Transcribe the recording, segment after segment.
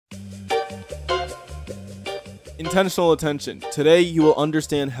Intentional attention. Today you will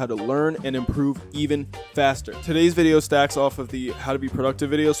understand how to learn and improve even faster. Today's video stacks off of the how to be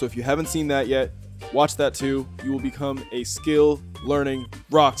productive video, so if you haven't seen that yet, watch that too. You will become a skill learning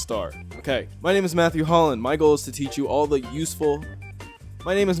rock star. Okay, my name is Matthew Holland. My goal is to teach you all the useful...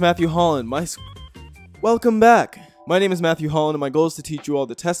 Welcome back. My name is Matthew Holland, and my goal is to teach you all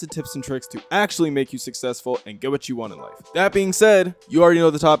the tested tips and tricks to actually make you successful and get what you want in life. That being said, you already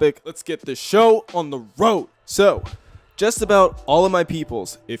know the topic. Let's get the show on the road. So, just about all of my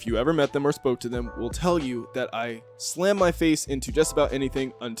peoples, if you ever met them or spoke to them, will tell you that I slam my face into just about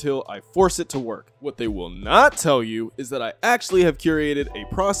anything until I force it to work. What they will not tell you is that I actually have curated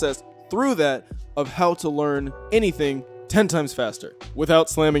a process through that of how to learn anything 10 times faster without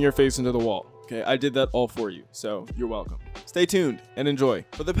slamming your face into the wall. Okay, I did that all for you, so you're welcome. Stay tuned and enjoy.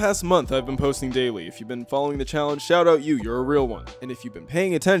 For the past month, I've been posting daily. If you've been following the challenge, shout out you, you're a real one. And if you've been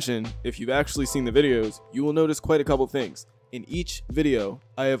paying attention, if you've actually seen the videos, you will notice quite a couple things. In each video,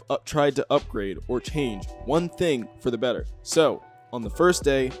 I have tried to upgrade or change one thing for the better. So, on the first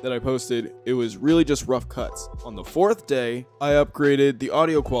day that I posted, it was really just rough cuts. On the 4th day, I upgraded the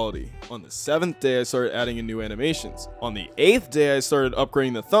audio quality. On the 7th day, I started adding in new animations. On the 8th day, I started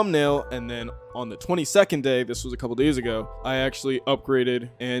upgrading the thumbnail, and then on the 22nd day, this was a couple days ago, I actually upgraded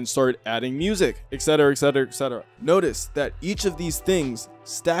and started adding music, etc, etc, etc. Notice that each of these things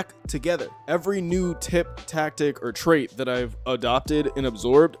stack together. Every new tip, tactic, or trait that I've adopted and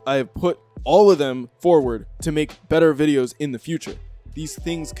absorbed, I have put all of them forward to make better videos in the future. These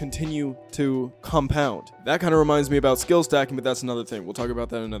things continue to compound. That kind of reminds me about skill stacking, but that's another thing. We'll talk about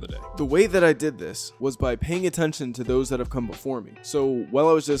that another day. The way that I did this was by paying attention to those that have come before me. So while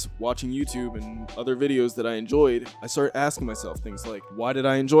I was just watching YouTube and other videos that I enjoyed, I started asking myself things like, why did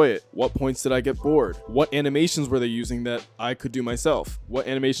I enjoy it? What points did I get bored? What animations were they using that I could do myself? What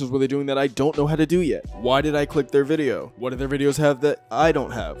animations were they doing that I don't know how to do yet? Why did I click their video? What do their videos have that I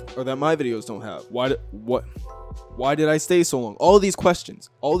don't have, or that my videos don't have? Why did I stay so long? All these questions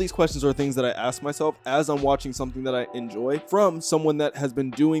are things that I ask myself as I'm watching something that I enjoy from someone that has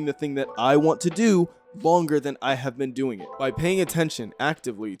been doing the thing that I want to do longer than I have been doing it. By paying attention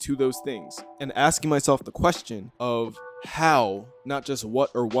actively to those things and asking myself the question of how, not just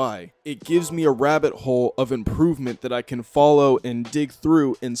what or why, it gives me a rabbit hole of improvement that I can follow and dig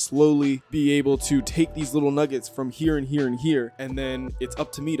through and slowly be able to take these little nuggets from here and here and here, and then it's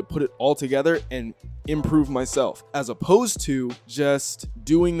up to me to put it all together and improve myself, as opposed to just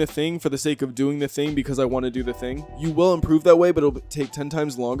doing the thing for the sake of doing the thing because I want to do the thing. You will improve that way, but it'll take 10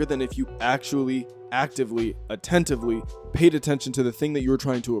 times longer than if you actually actively, attentively paid attention to the thing that you were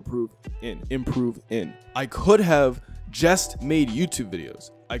trying to improve in. I could have just made YouTube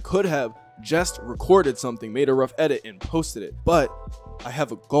videos. I could have just recorded something, made a rough edit and posted it, but I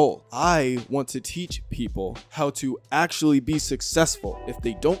have a goal. I want to teach people how to actually be successful. If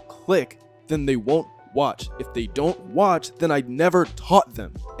they don't click, then they won't watch. If they don't watch, then I never taught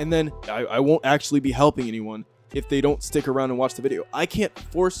them. And then I won't actually be helping anyone if they don't stick around and watch the video. I can't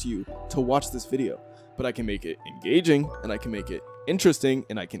force you to watch this video, but I can make it engaging and I can make it interesting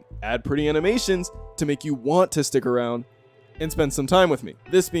and I can add pretty animations to make you want to stick around and spend some time with me.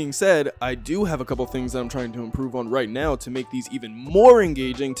 This being said, I do have a couple things that I'm trying to improve on right now to make these even more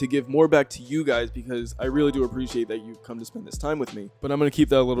engaging, to give more back to you guys, because I really do appreciate that you come to spend this time with me. But I'm going to keep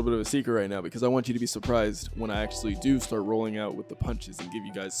that a little bit of a secret right now because I want you to be surprised when I actually do start rolling out with the punches and give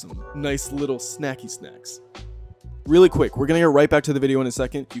you guys some nice little snacky snacks. Really quick, we're gonna get right back to the video in a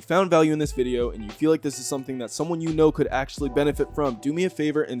second. If you found value in this video and you feel like this is something that someone you know could actually benefit from, do me a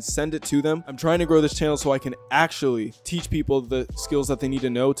favor and send it to them. I'm trying to grow this channel so I can actually teach people the skills that they need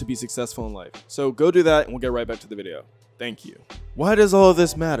to know to be successful in life. So go do that and we'll get right back to the video. Thank you. Why does all of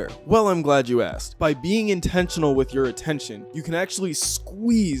this matter? Well, I'm glad you asked. By being intentional with your attention, you can actually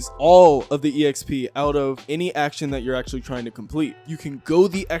squeeze all of the EXP out of any action that you're actually trying to complete. You can go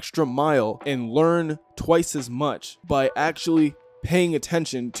the extra mile and learn twice as much by actually paying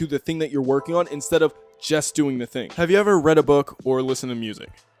attention to the thing that you're working on instead of just doing the thing. Have you ever read a book or listened to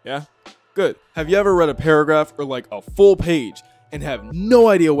music? Yeah? Good. Have you ever read a paragraph or like a full page and have no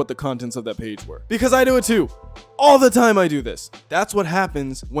idea what the contents of that page were? Because I do it too. All the time I do this. That's what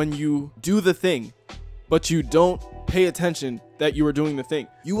happens when you do the thing, but you don't pay attention that you are doing the thing.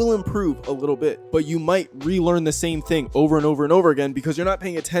 You will improve a little bit, but you might relearn the same thing over and over and over again because you're not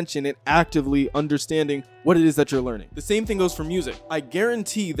paying attention and actively understanding what it is that you're learning. The same thing goes for music. I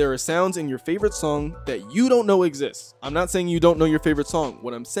guarantee there are sounds in your favorite song that you don't know exists. I'm not saying you don't know your favorite song.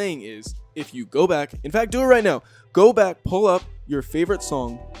 What I'm saying is, if you go back, in fact, do it right now. Go back, pull up your favorite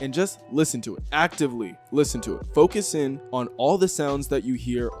song and just listen to it. Actively listen to it. Focus in on all the sounds that you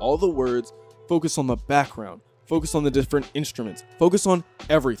hear, all the words. Focus on the background. Focus on the different instruments. Focus on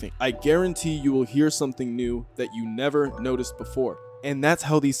everything. I guarantee you will hear something new that you never noticed before. And that's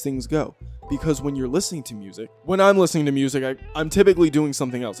how these things go. Because when you're listening to music, when I'm listening to music, I'm typically doing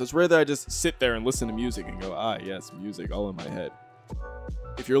something else. It's rare that I just sit there and listen to music and go, ah, yes, music, all in my head.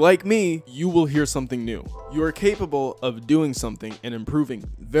 If you're like me, you will hear something new. You are capable of doing something and improving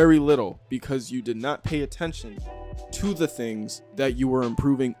very little because you did not pay attention to the things that you were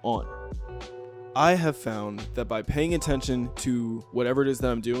improving on. I have found that by paying attention to whatever it is that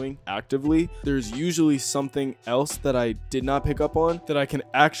I'm doing actively, there's usually something else that I did not pick up on that I can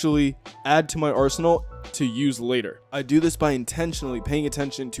actually add to my arsenal to use later. I do this by intentionally paying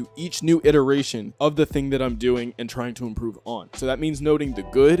attention to each new iteration of the thing that I'm doing and trying to improve on. So that means noting the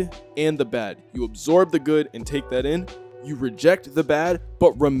good and the bad. You absorb the good and take that in. You reject the bad,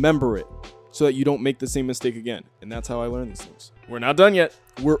 but remember it so that you don't make the same mistake again. And that's how I learn these things. We're not done yet.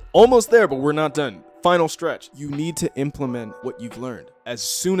 We're almost there, but we're not done. Final stretch. You need to implement what you've learned as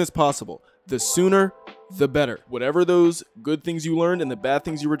soon as possible. The sooner, the better. Whatever those good things you learned and the bad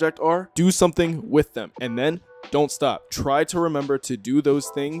things you reject are, do something with them. And then don't stop. Try to remember to do those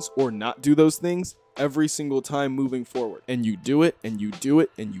things or not do those things every single time moving forward. And you do it, and you do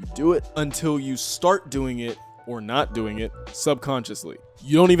it, and you do it until you start doing it or not doing it subconsciously.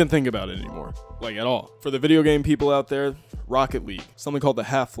 You don't even think about it anymore, like at all. For the video game people out there, Rocket League, something called the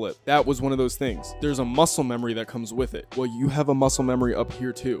half flip. That was one of those things. There's a muscle memory that comes with it. Well, you have a muscle memory up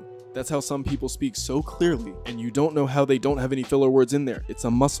here too. That's how some people speak so clearly, and you don't know how they don't have any filler words in there. It's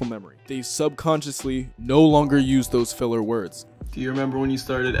a muscle memory. They subconsciously no longer use those filler words. Do you remember when you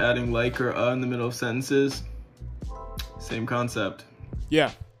started adding like or in the middle of sentences? Same concept.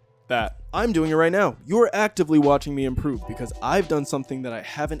 Yeah, that. I'm doing it right now. You're actively watching me improve because I've done something that I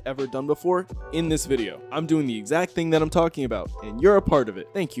haven't ever done before in this video. I'm doing the exact thing that I'm talking about, and you're a part of it.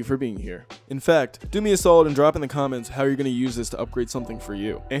 Thank you for being here. In fact, do me a solid and drop in the comments how you're going to use this to upgrade something for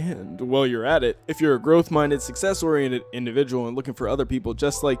you. And while you're at it, if you're a growth-minded, success-oriented individual and looking for other people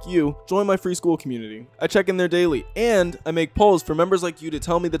just like you, join my free Skool community. I check in there daily, and I make polls for members like you to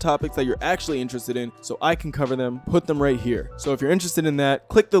tell me the topics that you're actually interested in so I can cover them, put them right here. So if you're interested in that,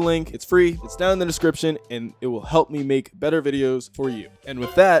 click the link. It's free. It's down in the description, and it will help me make better videos for you. And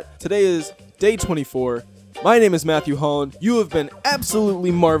with that, today is day 24. My name is Matthew Holland. You have been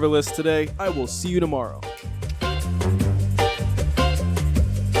absolutely marvelous today. I will see you tomorrow.